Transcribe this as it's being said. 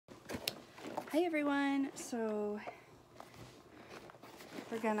Hi everyone, so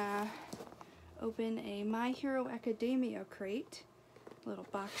we're gonna open a My Hero Academia crate, little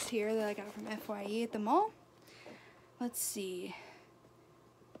box here that I got from FYE at the mall. Let's see,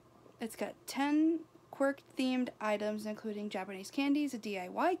 it's got 10 quirk themed items including Japanese candies, a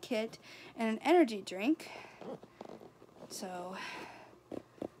DIY kit, and an energy drink. So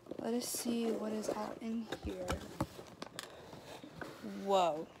let us see what is all in here.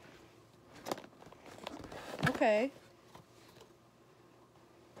 Whoa. Okay.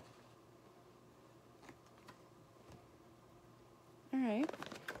 Alright.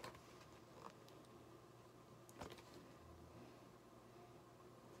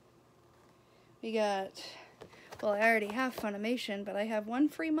 We got, well, I already have Funimation, but I have 1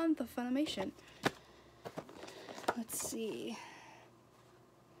 free month of Funimation. Let's see.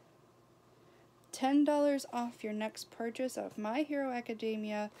 $10 off your next purchase of My Hero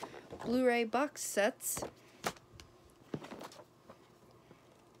Academia Blu-ray box sets.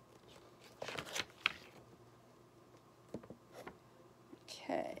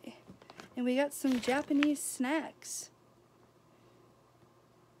 Okay. And we got some Japanese snacks.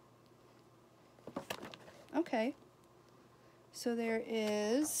 Okay. So there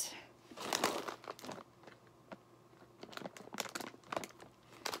is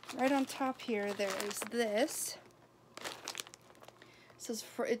right on top here, there is this.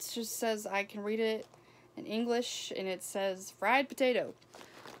 It just says, I can read it in English, and it says fried potato.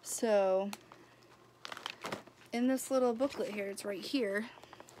 So in this little booklet here, it's right here,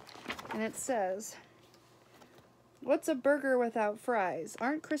 and it says, what's a burger without fries?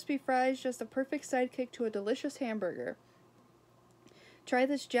 Aren't crispy fries just a perfect sidekick to a delicious hamburger? Try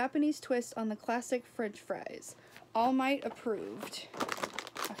this Japanese twist on the classic French fries. All Might approved.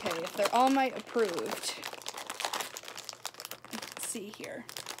 Okay, if they're All Might approved, let's see here.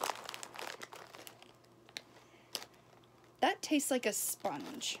 That tastes like a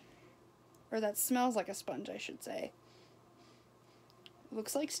sponge. Or that smells like a sponge, I should say.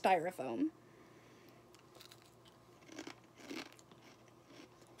 Looks like styrofoam.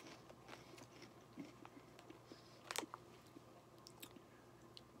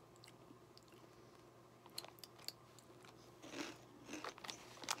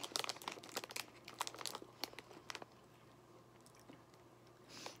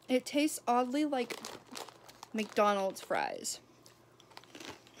 It tastes oddly like McDonald's fries.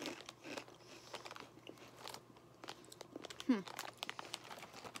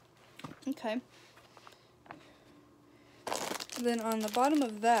 Okay. Then on the bottom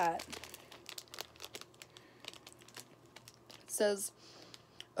of that, it says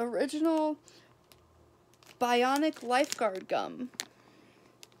original bionic lifeguard gum.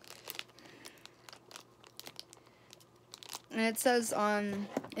 And it says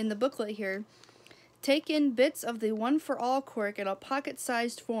in the booklet here, take in bits of the One for All quirk in a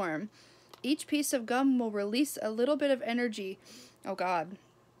pocket-sized form. Each piece of gum will release a little bit of energy. Oh God.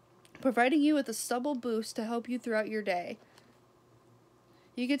 Providing you with a stubble boost to help you throughout your day.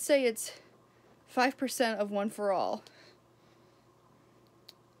 You could say it's 5% of One for All.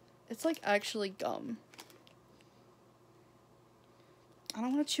 It's like actually gum. I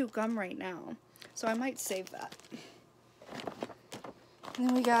don't want to chew gum right now, so I might save that. And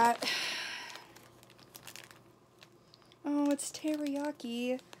then we got, oh, it's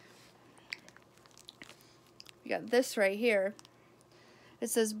teriyaki. We got this right here. It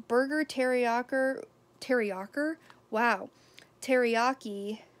says burger teriyaki. Wow.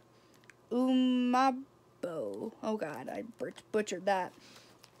 Teriyaki umabo. Oh God, I butchered that.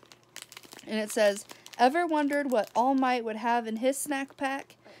 And it says, ever wondered what All Might would have in his snack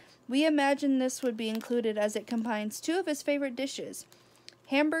pack? We imagine this would be included as it combines 2 of his favorite dishes,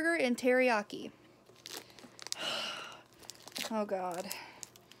 hamburger and teriyaki. Oh God.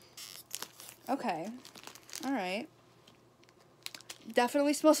 Okay. Alright.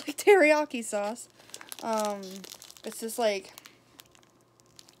 Definitely smells like teriyaki sauce. It's just like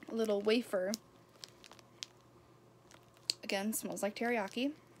a little wafer. Again, smells like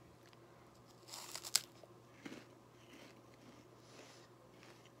teriyaki.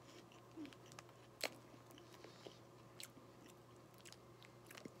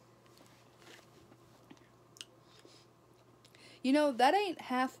 You know, that ain't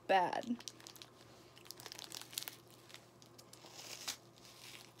half bad.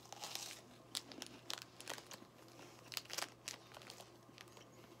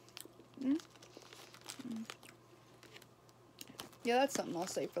 Yeah, that's something I'll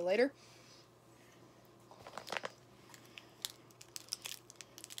save for later.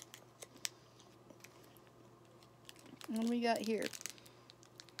 What do we got here?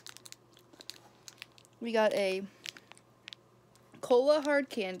 We got a cola hard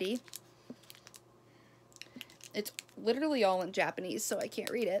candy. It's literally all in Japanese, so I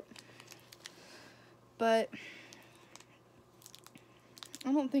can't read it. But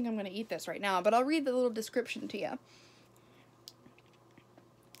I don't think I'm going to eat this right now, but I'll read the little description to you.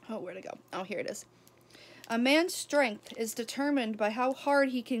 Oh, where'd it go? Oh, here it is. A man's strength is determined by how hard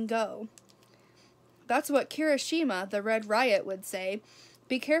he can go. That's what Kirishima, the Red Riot, would say.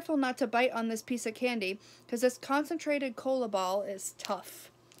 Be careful not to bite on this piece of candy, because this concentrated cola ball is tough.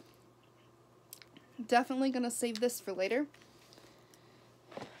 Definitely going to save this for later.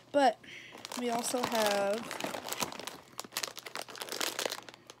 But we also have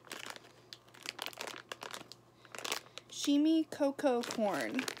Shimi Cocoa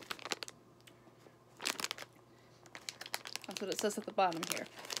Corn. That's what it says at the bottom here.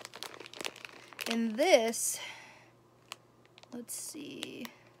 And this, let's see.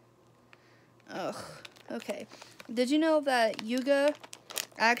 Ugh, okay. Did you know that Yuga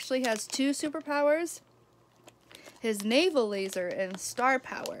actually has 2 superpowers? His navel laser and star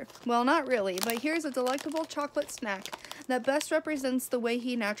power. Well, not really, but here's a delectable chocolate snack that best represents the way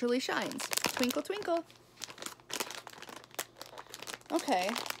he naturally shines. Twinkle, twinkle. Okay,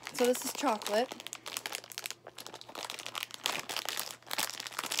 so this is chocolate.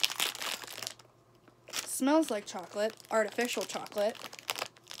 Smells like chocolate. Artificial chocolate.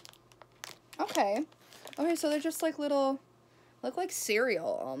 Okay. Okay, so they're just like little, look like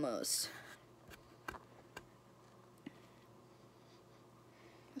cereal almost.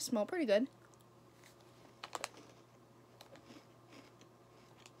 They smell pretty good.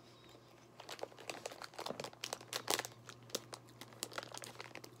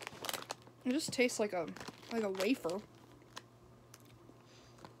 It just tastes like a wafer.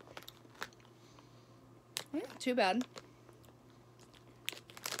 Not too bad.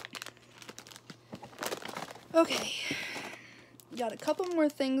 Okay, got a couple more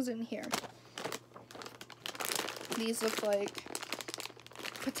things in here. These look like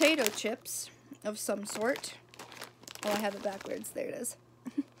potato chips of some sort. Oh, I have it backwards. There it is.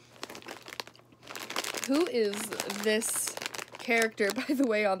 Who is this character, by the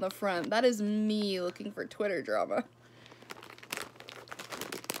way, on the front? That is me looking for Twitter drama.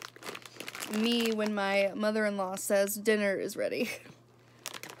 Me when my mother-in-law says dinner is ready.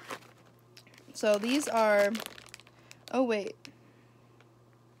 So these are, oh wait.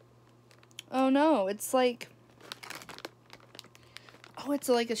 Oh no, it's like, oh, it's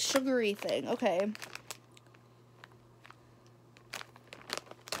like a sugary thing. Okay.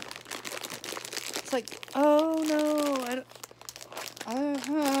 It's like, oh no, I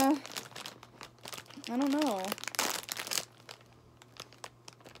don't know.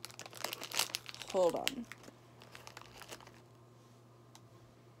 Hold on.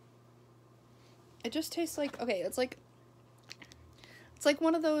 It just tastes like, okay, it's like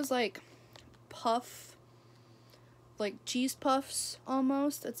one of those like puff, like cheese puffs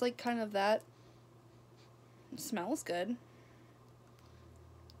almost. It's like kind of that. It smells good.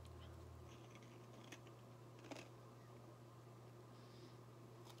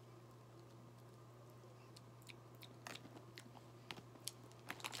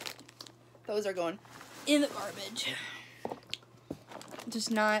 Those are going in the garbage.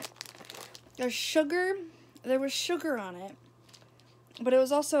 Just not. There's sugar. There was sugar on it, but it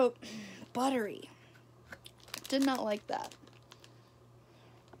was also buttery. Did not like that.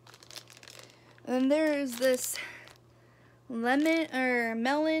 And then there is this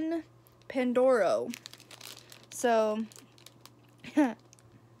melon Pandoro. So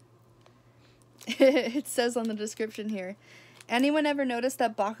it says on the description here, anyone ever noticed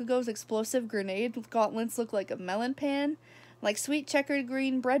that Bakugo's explosive grenade gauntlets look like a melon pan? Like sweet checkered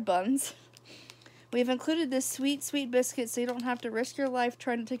green bread buns. We've included this sweet, sweet biscuit so you don't have to risk your life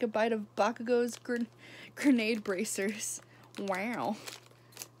trying to take a bite of Bakugo's grenade bracers. Wow.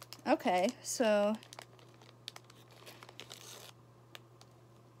 Okay, so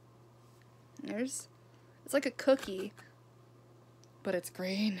it's like a cookie, but it's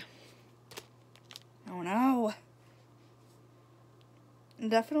green. Oh no. It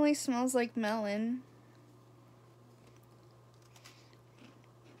definitely smells like melon.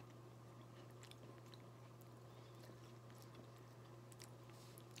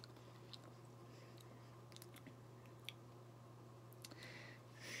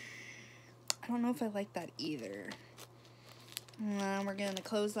 I don't know if I like that either. We're going to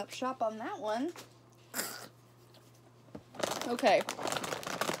close up shop on that one. Okay.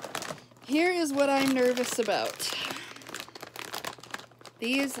 Here is what I'm nervous about.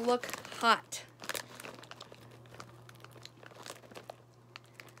 These look hot.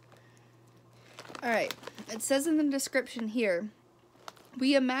 Alright, it says in the description here,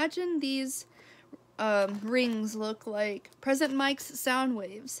 we imagine these rings look like Present Mike's sound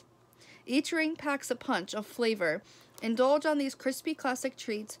waves. Each ring packs a punch of flavor. Indulge on these crispy classic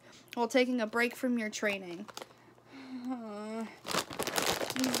treats while taking a break from your training.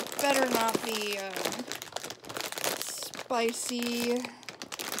 These better not be spicy.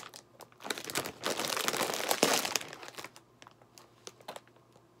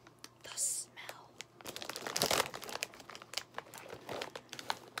 The smell.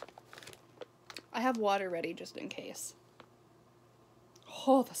 I have water ready just in case.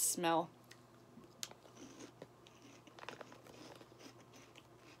 Oh, the smell.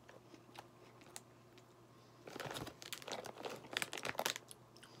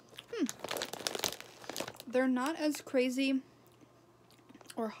 They're not as crazy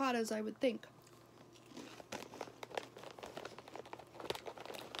or hot as I would think.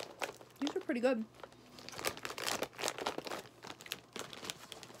 These are pretty good.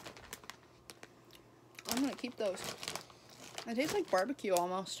 I'm gonna keep those. They taste like barbecue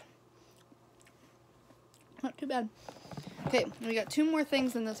almost. Not too bad. Okay, we got 2 more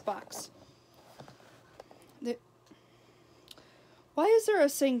things in this box. Why is there a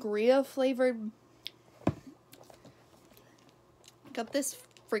sangria flavored? Got this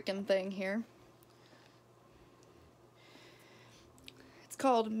freaking thing here. It's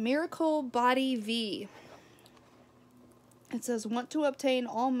called Miracle Body V. It says, want to obtain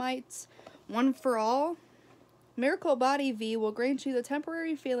all mights, one for all? Miracle Body V will grant you the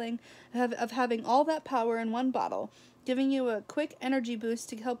temporary feeling of having all that power in one bottle, giving you a quick energy boost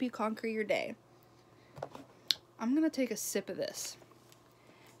to help you conquer your day. I'm going to take a sip of this.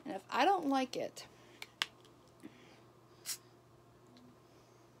 And if I don't like it,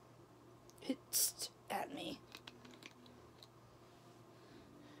 hits at me.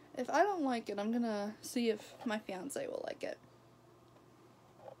 If I don't like it, I'm gonna see if my fiance will like it.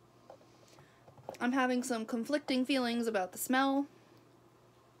 I'm having some conflicting feelings about the smell.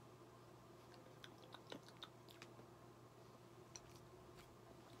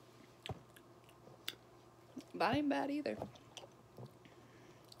 That ain't bad either.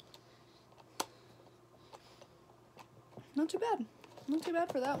 Not too bad. Not too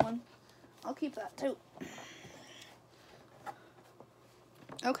bad for that one. I'll keep that too.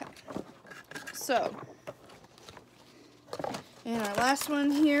 Okay. So, in our last one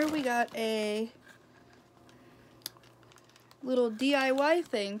here, we got a little DIY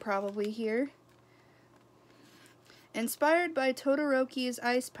thing probably here. Inspired by Todoroki's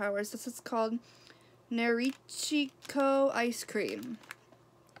ice powers, this is called Nerichiko Ice Cream.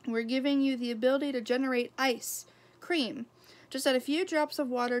 We're giving you the ability to generate ice cream. Just add a few drops of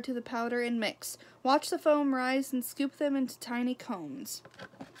water to the powder and mix. Watch the foam rise and scoop them into tiny cones.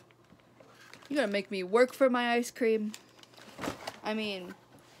 You're gonna make me work for my ice cream. I mean,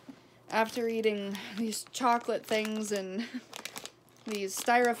 after eating these chocolate things and these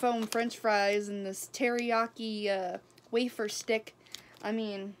styrofoam french fries and this teriyaki wafer stick, I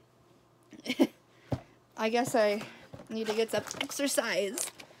mean, I guess I need to get some exercise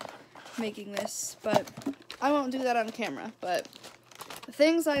making this, but I won't do that on camera. But the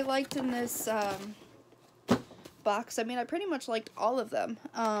things I liked in this box, I mean, I pretty much liked all of them.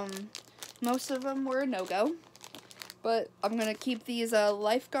 Most of them were a no-go, but I'm gonna keep these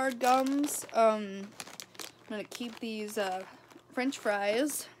Lifeguard gums. I'm gonna keep these french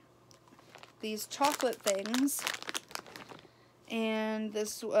fries, these chocolate things, and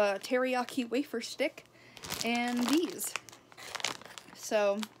this teriyaki wafer stick, and these.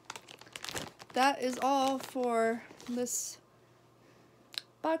 So that is all for this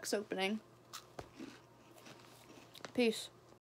box opening. Peace.